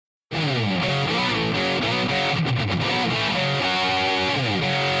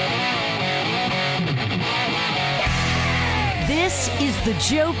The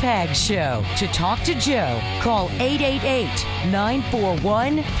Joe Pags Show. To talk to Joe, call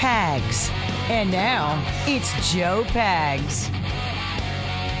 888-941-PAGS. And now, it's Joe Pags.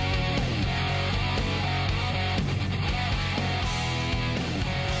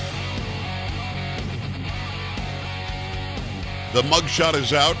 The mugshot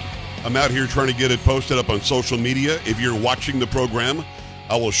is out. I'm out here trying to get it posted up on social media. If you're watching the program,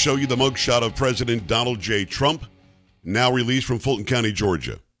 I will show you the mugshot of President Donald J. Trump, now released from Fulton County,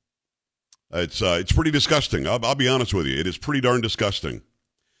 Georgia. It's pretty disgusting. I'll be honest with you. It is pretty darn disgusting.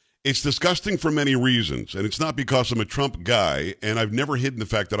 It's disgusting for many reasons, and it's not because I'm a Trump guy, and I've never hidden the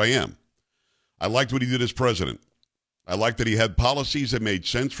fact that I am. I liked what he did as president. I liked that he had policies that made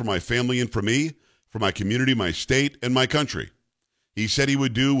sense for my family and for me, for my community, my state, and my country. He said he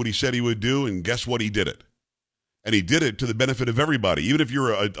would do what he said he would do, and guess what? He did it. And he did it to the benefit of everybody. Even if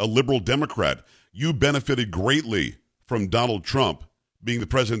you're a liberal Democrat, you benefited greatly from Donald Trump being the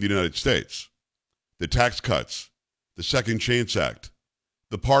president of the United States. The tax cuts, the Second Chance Act,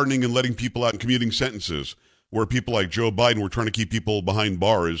 the pardoning and letting people out in commuting sentences where people like Joe Biden were trying to keep people behind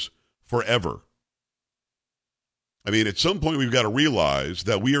bars forever. I mean, at some point we've got to realize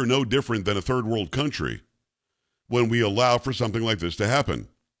that we are no different than a third world country when we allow for something like this to happen.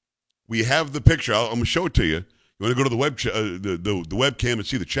 We have the picture. I'm going to show it to you. You want to go to the the webcam and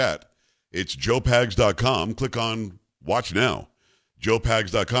see the chat. It's joepags.com. Click on Watch Now.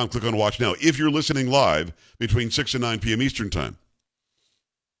 joepags.com. Click on Watch Now. If you're listening live between 6 and 9 p.m. Eastern Time,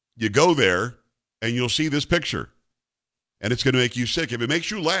 you go there and you'll see this picture. And it's going to make you sick. If it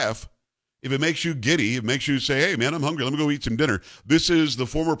makes you laugh, if it makes you giddy, it makes you say, hey, man, I'm hungry. Let me go eat some dinner. This is the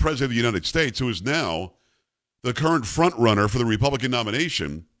former president of the United States, who is now the current front runner for the Republican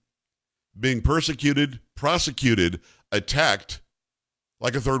nomination, being persecuted, prosecuted, attacked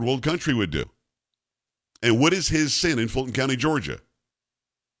like a third world country would do. And what is his sin in Fulton County, Georgia?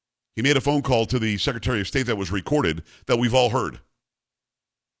 He made a phone call to the Secretary of State that was recorded that we've all heard.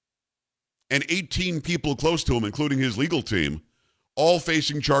 And 18 people close to him, including his legal team, all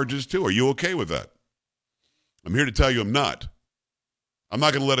facing charges too. Are you okay with that? I'm here to tell you I'm not. I'm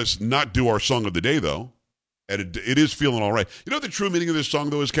not going to let us not do our song of the day, though. And it is feeling all right. You know what the true meaning of this song,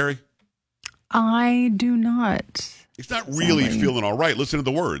 though, is, Carrie? I do not. It's not really feeling all right. Listen to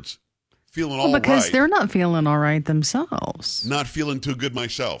the words. Feeling all right. Because they're not feeling all right themselves. Not feeling too good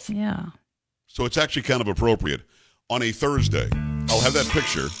myself. Yeah. So it's actually kind of appropriate. On a Thursday, I'll have that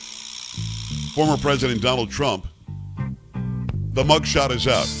picture. Former President Donald Trump. The mugshot is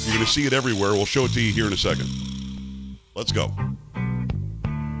out. You're going to see it everywhere. We'll show it to you here in a second. Let's go.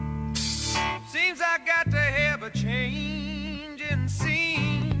 Seems I got to have a change in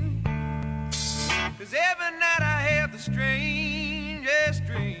scene, 'cause every night I have the strangest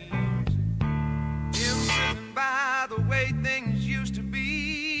dreams, imprisoned by the way things used to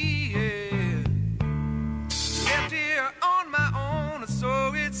be, yeah. Left here on my own,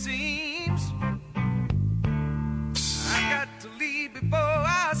 so it seems. I got to leave before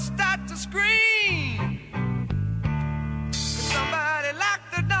I start to scream, 'cause somebody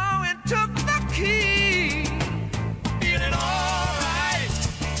locked the door and took the key. Feeling alright.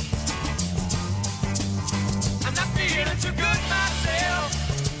 I'm not feeling too good myself.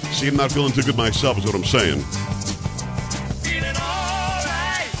 See, I'm not feeling too good myself is what I'm saying. Feeling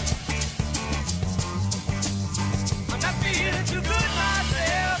alright. I'm not feeling too good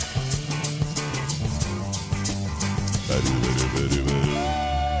myself.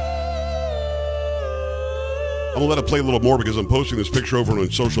 I'm going to let it play a little more because I'm posting this picture over on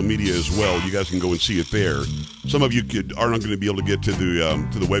social media as well. You guys can go and see it there. Some of you are not going to be able to get to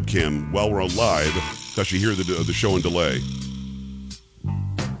the webcam while we're on live because you hear the show in delay.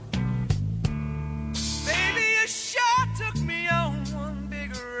 Baby, you sure took me on one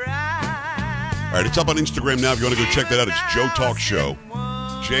big ride. All right, it's up on Instagram now. If you want to go check that out, it's Joe Talk Show.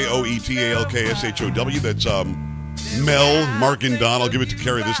 JoeTalkshow. That's Mel, Mark, and Don. I'll give it to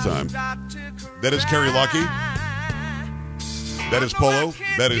Carrie this time. That is Carrie Lucky. That is Polo.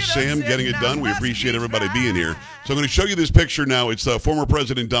 That is Sam getting it done. We appreciate everybody being here. So I'm going to show you this picture now. It's former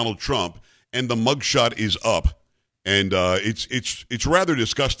President Donald Trump, and the mugshot is up. And it's rather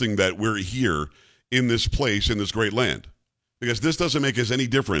disgusting that we're here in this place, in this great land. Because this doesn't make us any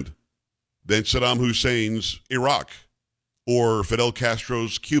different than Saddam Hussein's Iraq or Fidel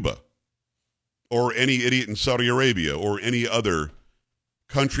Castro's Cuba or any idiot in Saudi Arabia or any other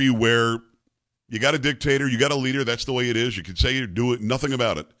country where you got a dictator, you got a leader, that's the way it is. You can say you do it, nothing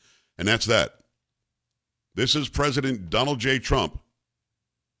about it. And that's that. This is President Donald J. Trump.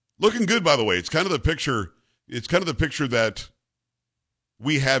 Looking good, by the way. It's kind of the picture that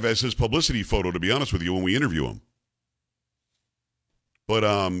we have as his publicity photo, to be honest with you, when we interview him.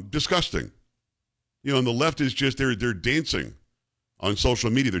 But disgusting. You know, and the left is just, they're dancing on social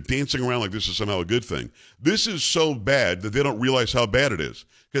media. They're dancing around like this is somehow a good thing. This is so bad that they don't realize how bad it is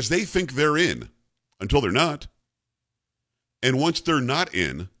because they think they're in until they're not. And once they're not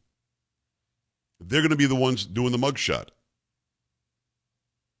in, they're going to be the ones doing the mugshot.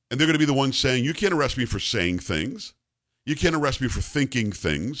 And they're going to be the ones saying, you can't arrest me for saying things. You can't arrest me for thinking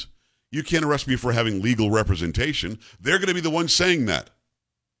things. You can't arrest me for having legal representation. They're going to be the ones saying that.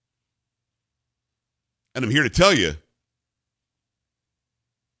 And I'm here to tell you,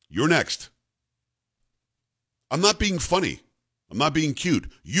 you're next. I'm not being funny. I'm not being cute.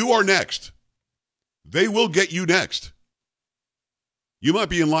 You are next. They will get you next. You might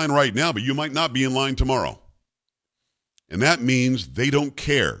be in line right now, but you might not be in line tomorrow. And that means they don't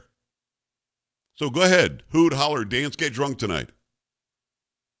care. So go ahead, hoot, holler, dance, get drunk tonight.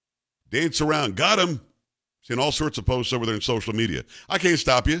 Dance around. Got him. Seeing all sorts of posts over there in social media. I can't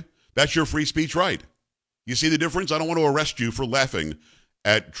stop you. That's your free speech right. You see the difference? I don't want to arrest you for laughing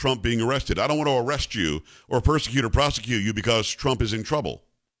at Trump being arrested. I don't want to arrest you or persecute or prosecute you because Trump is in trouble.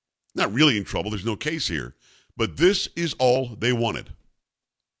 Not really in trouble. There's no case here. But this is all they wanted.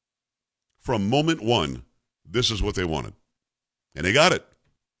 From moment one, this is what they wanted. And they got it.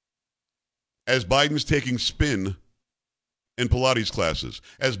 As Biden's taking spin in Pilates classes,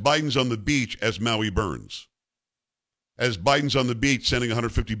 as Biden's on the beach as Maui burns, as Biden's on the beach sending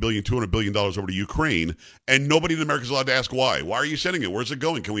 $150 billion, $200 billion over to Ukraine, and nobody in America is allowed to ask why. Why are you sending it? Where's it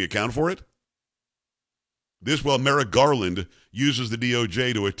going? Can we account for it? This while Merrick Garland uses the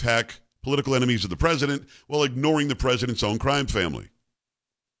DOJ to attack political enemies of the president while ignoring the president's own crime family.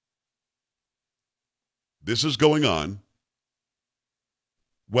 This is going on.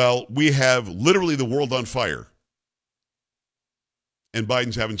 Well, we have literally the world on fire. And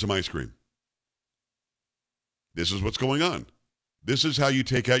Biden's having some ice cream. This is what's going on. This is how you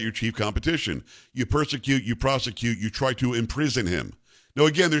take out your chief competition. You persecute, you prosecute, you try to imprison him. Now,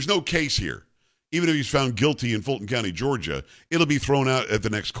 again, there's no case here. Even if he's found guilty in Fulton County, Georgia, it'll be thrown out at the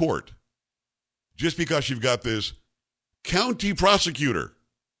next court. Just because you've got this county prosecutor,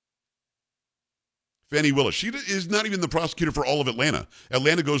 Fannie Willis. She is not even the prosecutor for all of Atlanta.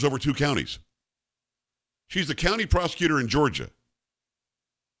 Atlanta goes over 2 counties. She's the county prosecutor in Georgia.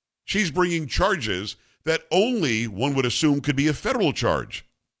 She's bringing charges that only one would assume could be a federal charge.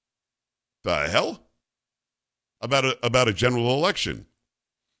 The hell? About a general election.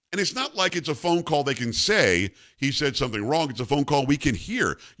 And it's not like it's a phone call they can say he said something wrong. It's a phone call we can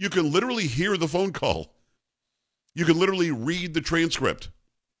hear. You can literally hear the phone call. You can literally read the transcript.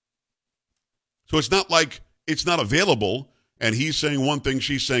 So it's not like it's not available and he's saying one thing,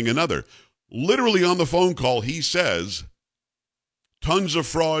 she's saying another. Literally on the phone call, he says, tons of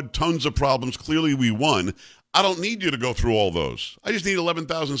fraud, tons of problems. Clearly we won. I don't need you to go through all those. I just need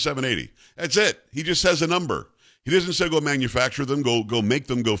 11,780. That's it. He just says a number. He doesn't say go manufacture them, go make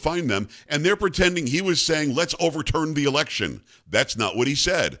them, go find them. And they're pretending he was saying, let's overturn the election. That's not what he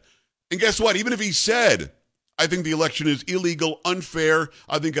said. And guess what? Even if he said, I think the election is illegal, unfair,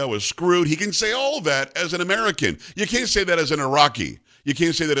 I think I was screwed, he can say all that as an American. You can't say that as an Iraqi. You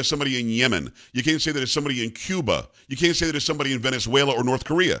can't say that as somebody in Yemen. You can't say that as somebody in Cuba. You can't say that as somebody in Venezuela or North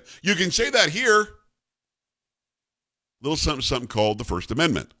Korea. You can say that here. Little something called the First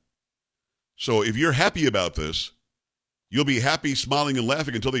Amendment. So if you're happy about this, you'll be happy, smiling, and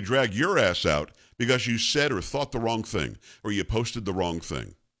laughing until they drag your ass out because you said or thought the wrong thing or you posted the wrong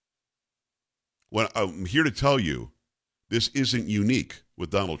thing. Well, I'm here to tell you, this isn't unique with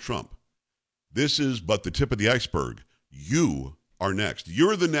Donald Trump. This is but the tip of the iceberg. You are next.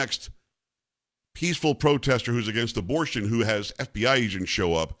 You're the next peaceful protester who's against abortion who has FBI agents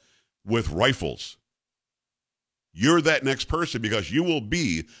show up with rifles. You're that next person because you will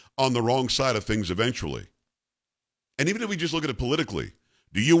be on the wrong side of things eventually. And even if we just look at it politically,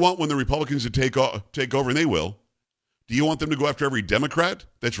 do you want when the Republicans to take over, and they will, do you want them to go after every Democrat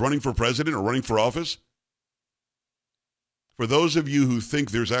that's running for president or running for office? For those of you who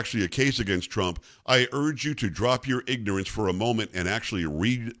think there's actually a case against Trump, I urge you to drop your ignorance for a moment and actually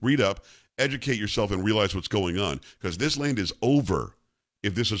read up, educate yourself, and realize what's going on. Because this land is over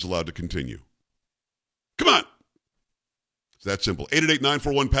if this is allowed to continue. Come on! It's that simple.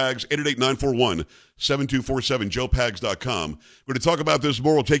 888-941-PAGS, 888-941-7247, joepags.com. We're going to talk about this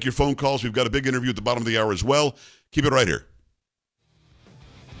more. We'll take your phone calls. We've got a big interview at the bottom of the hour as well. Keep it right here.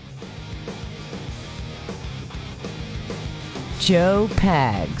 Joe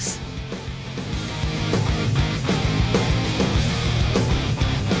Pags.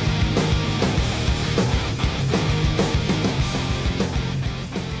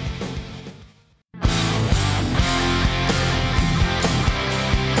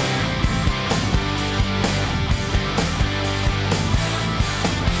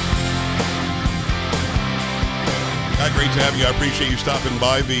 Great to have you. I appreciate you stopping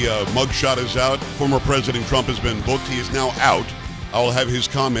by. The mugshot is out. Former President Trump has been booked. He is now out. I'll have his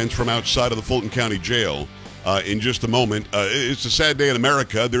comments from outside of the Fulton County Jail in just a moment. It's a sad day in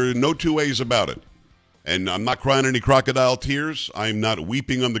America. There are no two ways about it. And I'm not crying any crocodile tears. I'm not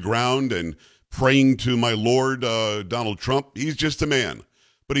weeping on the ground and praying to my Lord, Donald Trump. He's just a man.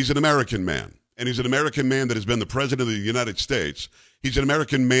 But he's an American man. And he's an American man that has been the president of the United States. He's an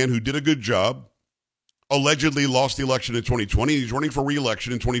American man who did a good job, allegedly lost the election in 2020. He's running for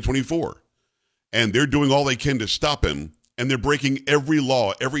re-election in 2024. And they're doing all they can to stop him. And they're breaking every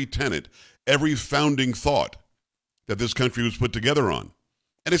law, every tenet, every founding thought that this country was put together on.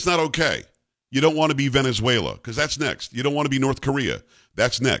 And it's not okay. You don't want to be Venezuela, because that's next. You don't want to be North Korea.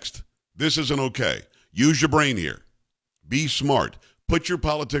 That's next. This isn't okay. Use your brain here. Be smart. Put your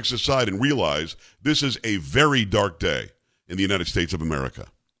politics aside and realize this is a very dark day in the United States of America.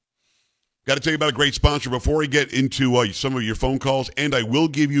 Got to tell you about a great sponsor before I get into some of your phone calls, and I will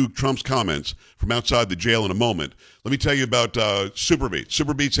give you Trump's comments from outside the jail in a moment. Let me tell you about Superbeets.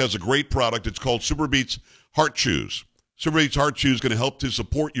 Superbeets has a great product. It's called Superbeets Heart Chews. Superbeets Heart Chews is going to help to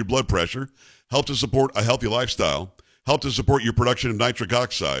support your blood pressure, help to support a healthy lifestyle, help to support your production of nitric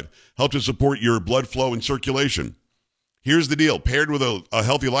oxide, help to support your blood flow and circulation. Here's the deal. Paired with a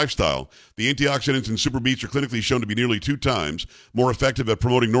healthy lifestyle, the antioxidants in Superbeets are clinically shown to be nearly 2 times more effective at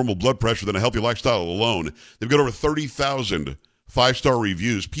promoting normal blood pressure than a healthy lifestyle alone. They've got over 30,000 5-star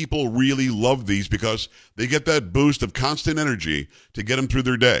reviews. People really love these because they get that boost of constant energy to get them through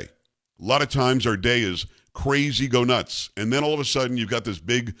their day. A lot of times our day is crazy, go nuts, and then all of a sudden you've got this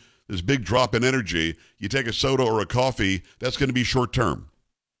big drop in energy. You take a soda or a coffee, that's going to be short term.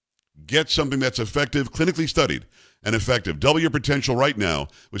 Get something that's effective, clinically studied, and effective. Double your potential right now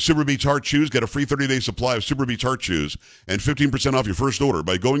with Superbeets Heart Chews. Get a free 30-day supply of Superbeets Heart Chews and 15% off your first order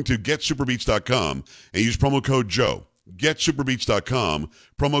by going to getsuperbeets.com and use promo code Joe. Getsuperbeets.com,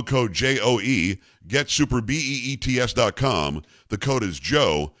 promo code JOE, getsuperbeets.com. The code is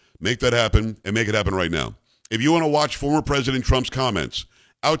Joe. Make that happen and make it happen right now. If you want to watch former President Trump's comments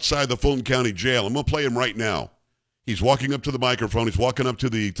outside the Fulton County Jail, I'm going to play him right now. He's walking up to the microphone. He's walking up to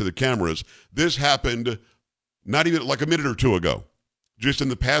the cameras. This happened not even like a minute or two ago. Just in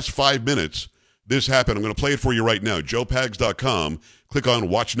the past 5 minutes, this happened. I'm going to play it for you right now. JoePags.com. Click on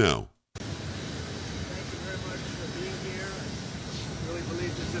Watch Now. Thank you very much for being here. I really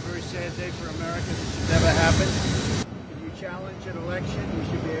believe this is a very sad day for America. This should never happen. If you challenge an election, you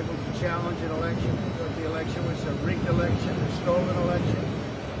should be able to challenge an election because the election was a rigged election, a stolen election.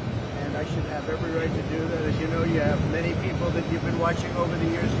 And I should have every right to do that. As you know, you have many people that you've been watching over the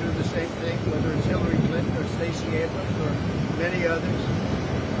years do the same thing, whether it's Hillary Clinton or Stacey Abrams or many others.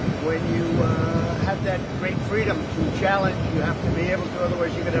 When you have that great freedom to challenge, you have to be able to,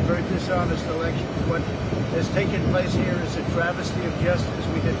 otherwise you're going to have a very dishonest election. What has taken place here is a travesty of justice.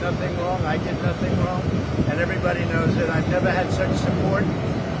 We did nothing wrong. I did nothing wrong. And everybody knows it. I've never had such support.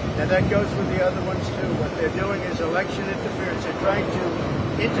 And that goes with the other ones too. What they're doing is election interference. They're trying to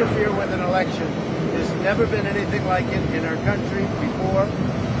interfere with an election. There's never been anything like it in our country before.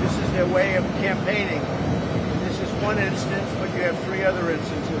 This is their way of campaigning. This is one instance, but you have 3 other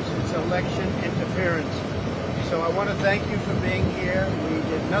instances. It's election interference. So I want to thank you for being here. We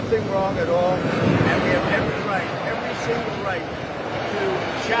did nothing wrong at all, and we have every right, every single right, to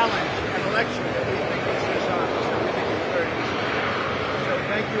challenge an election that we think is dishonest, that we think is very dishonest. So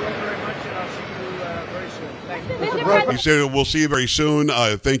thank you all very much, and I'll see you very soon. Thank you. You said we'll see you very soon.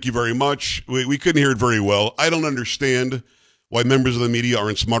 Thank you very much. We couldn't hear it very well. I don't understand why members of the media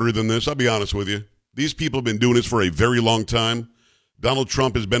aren't smarter than this. I'll be honest with you. These people have been doing this for a very long time. Donald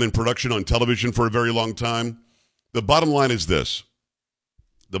Trump has been in production on television for a very long time. The bottom line is this.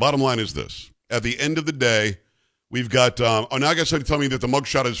 At the end of the day, we've got... now I got somebody telling me that the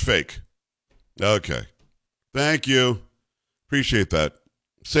mugshot is fake. Okay. Thank you. Appreciate that.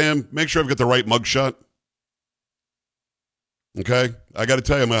 Sam, make sure I've got the right mugshot. Okay? I got to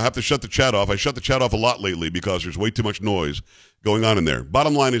tell you, I'm going to have to shut the chat off. I shut the chat off a lot lately because there's way too much noise going on in there.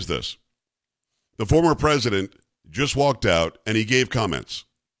 Bottom line is this. The former president just walked out and he gave comments.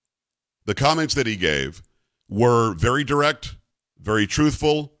 The comments that he gave were very direct, very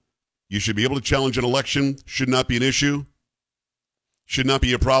truthful. You should be able to challenge an election. Should not be an issue. Should not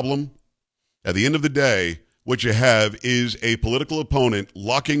be a problem. At the end of the day, what you have is a political opponent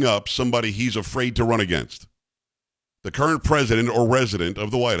locking up somebody he's afraid to run against. The current president or resident of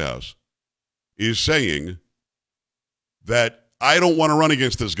the White House is saying that I don't want to run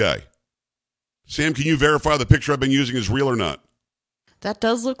against this guy. Sam, can you verify the picture I've been using is real or not? That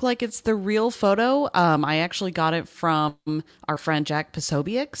does look like it's the real photo. I actually got it from our friend Jack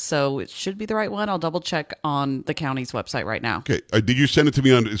Posobiec, so it should be the right one. I'll double check on the county's website right now. Okay. Did you send it to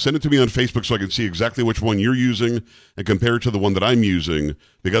me on Facebook so I can see exactly which one you're using and compare it to the one that I'm using?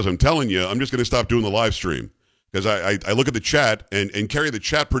 Because I'm telling you, I'm just going to stop doing the live stream because I look at the chat and Carrie, the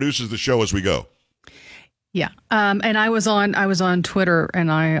chat produces the show as we go. Yeah. And I was on Twitter,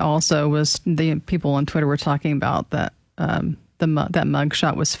 and I also the people on Twitter were talking about that. That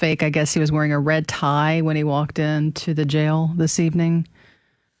mugshot was fake. I guess he was wearing a red tie when he walked into the jail this evening.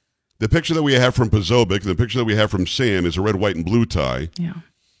 The picture that we have from Posobiec and the picture that we have from Sam is a red, white, and blue tie. Yeah.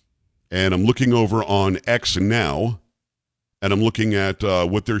 And I'm looking over on X now, and I'm looking at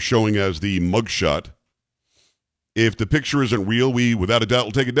what they're showing as the mugshot. If the picture isn't real, we, without a doubt,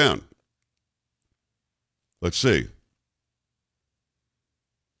 will take it down. Let's see.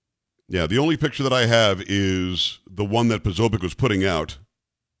 Yeah, the only picture that I have is the one that Posobiec was putting out.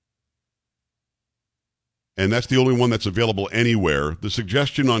 And that's the only one that's available anywhere. The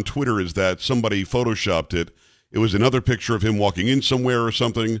suggestion on Twitter is that somebody photoshopped it. It was another picture of him walking in somewhere or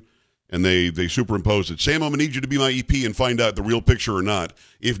something, and they superimposed it. Sam, I'm going to need you to be my EP and find out the real picture or not.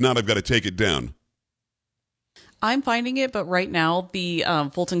 If not, I've got to take it down. I'm finding it, but right now the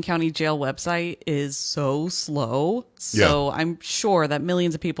Fulton County Jail website is so slow. So yeah. I'm sure that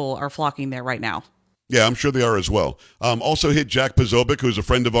millions of people are flocking there right now. Yeah, I'm sure they are as well. Also hit Jack Posobiec, who's a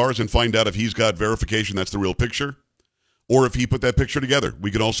friend of ours, and find out if he's got verification that's the real picture or if he put that picture together.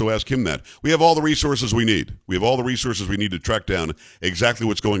 We can also ask him that. We have all the resources we need. We have all the resources we need to track down exactly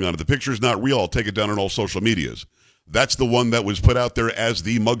what's going on. If the picture's not real, I'll take it down on all social medias. That's the one that was put out there as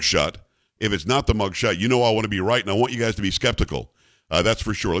the mugshot. If it's not the mugshot, you know I want to be right, and I want you guys to be skeptical. That's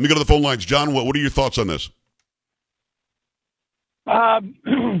for sure. Let me go to the phone lines. John, what are your thoughts on this? I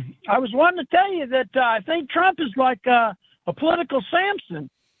was wanting to tell you that I think Trump is like a political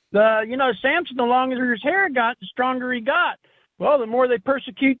Samson. Samson, the longer his hair got, the stronger he got. Well, the more they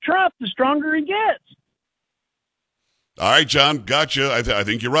persecute Trump, the stronger he gets. All right, John, gotcha. I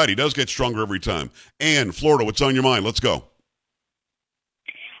think you're right. He does get stronger every time. Ann, Florida, what's on your mind? Let's go.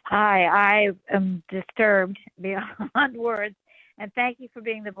 Hi, I am disturbed beyond words, and thank you for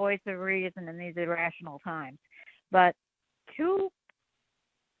being the voice of reason in these irrational times. But two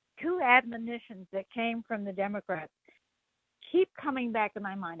admonitions that came from the Democrats keep coming back in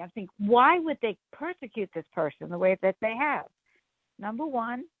my mind. I think, why would they persecute this person the way that they have? Number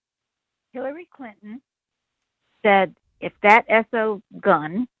one, Hillary Clinton said, if that SO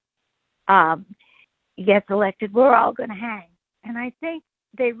gun gets elected, we're all going to hang. And I think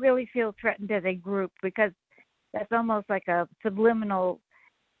they really feel threatened as a group because that's almost like a subliminal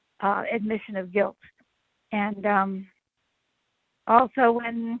admission of guilt. And also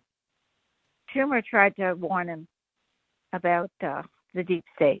when Schumer tried to warn him about the deep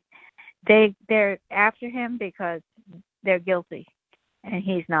state, they're after him because they're guilty and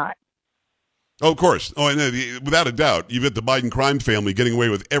he's not. Oh, of course. Oh, and without a doubt, you've got the Biden crime family getting away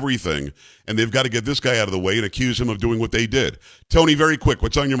with everything, and they've got to get this guy out of the way and accuse him of doing what they did. Tony, very quick,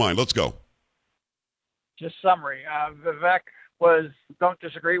 what's on your mind? Let's go. Just summary. Vivek don't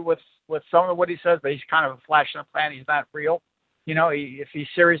disagree with some of what he says, but he's kind of a flash in the pan. He's not real. If he's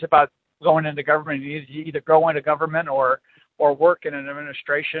serious about going into government, he needs to either go into government or work in an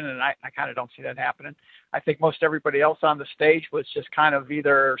administration, and I kind of don't see that happening. I think most everybody else on the stage was just kind of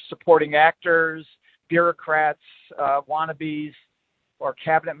either supporting actors, bureaucrats, wannabes, or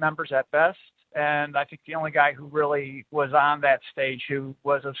cabinet members at best. And I think the only guy who really was on that stage who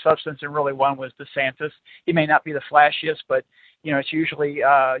was of substance and really won was DeSantis. He may not be the flashiest, but, it's usually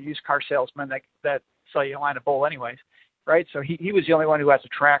used car salesmen that sell you a line of bull anyways. Right, so he was the only one who has a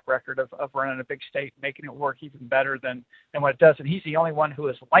track record of running a big state, making it work even better than what it does. And he's the only one who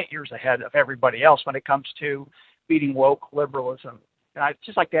is light years ahead of everybody else when it comes to beating woke liberalism. And I'd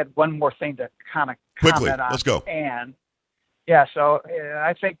just like to add one more thing to kind of comment on. Let's go. And yeah, so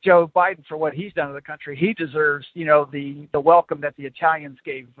I think Joe Biden, for what he's done to the country, he deserves, the welcome that the Italians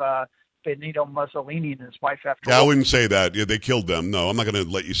gave Benito Mussolini and his wife after. Yeah, I wouldn't say that. Yeah, they killed them. No, I'm not going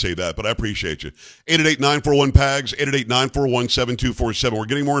to let you say that, but I appreciate you. 888-941-PAGS, 888-941-7247. We're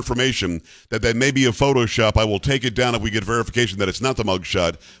getting more information that may be a Photoshop. I will take it down if we get verification that it's not the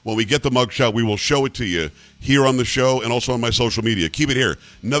mugshot. When we get the mugshot, we will show it to you here on the show and also on my social media. Keep it here.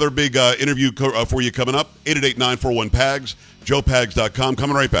 Another big interview for you coming up. 888-941-PAGS, joepags.com.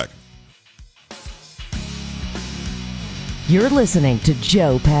 Coming right back. You're listening to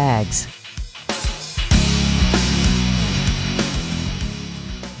Joe Pags.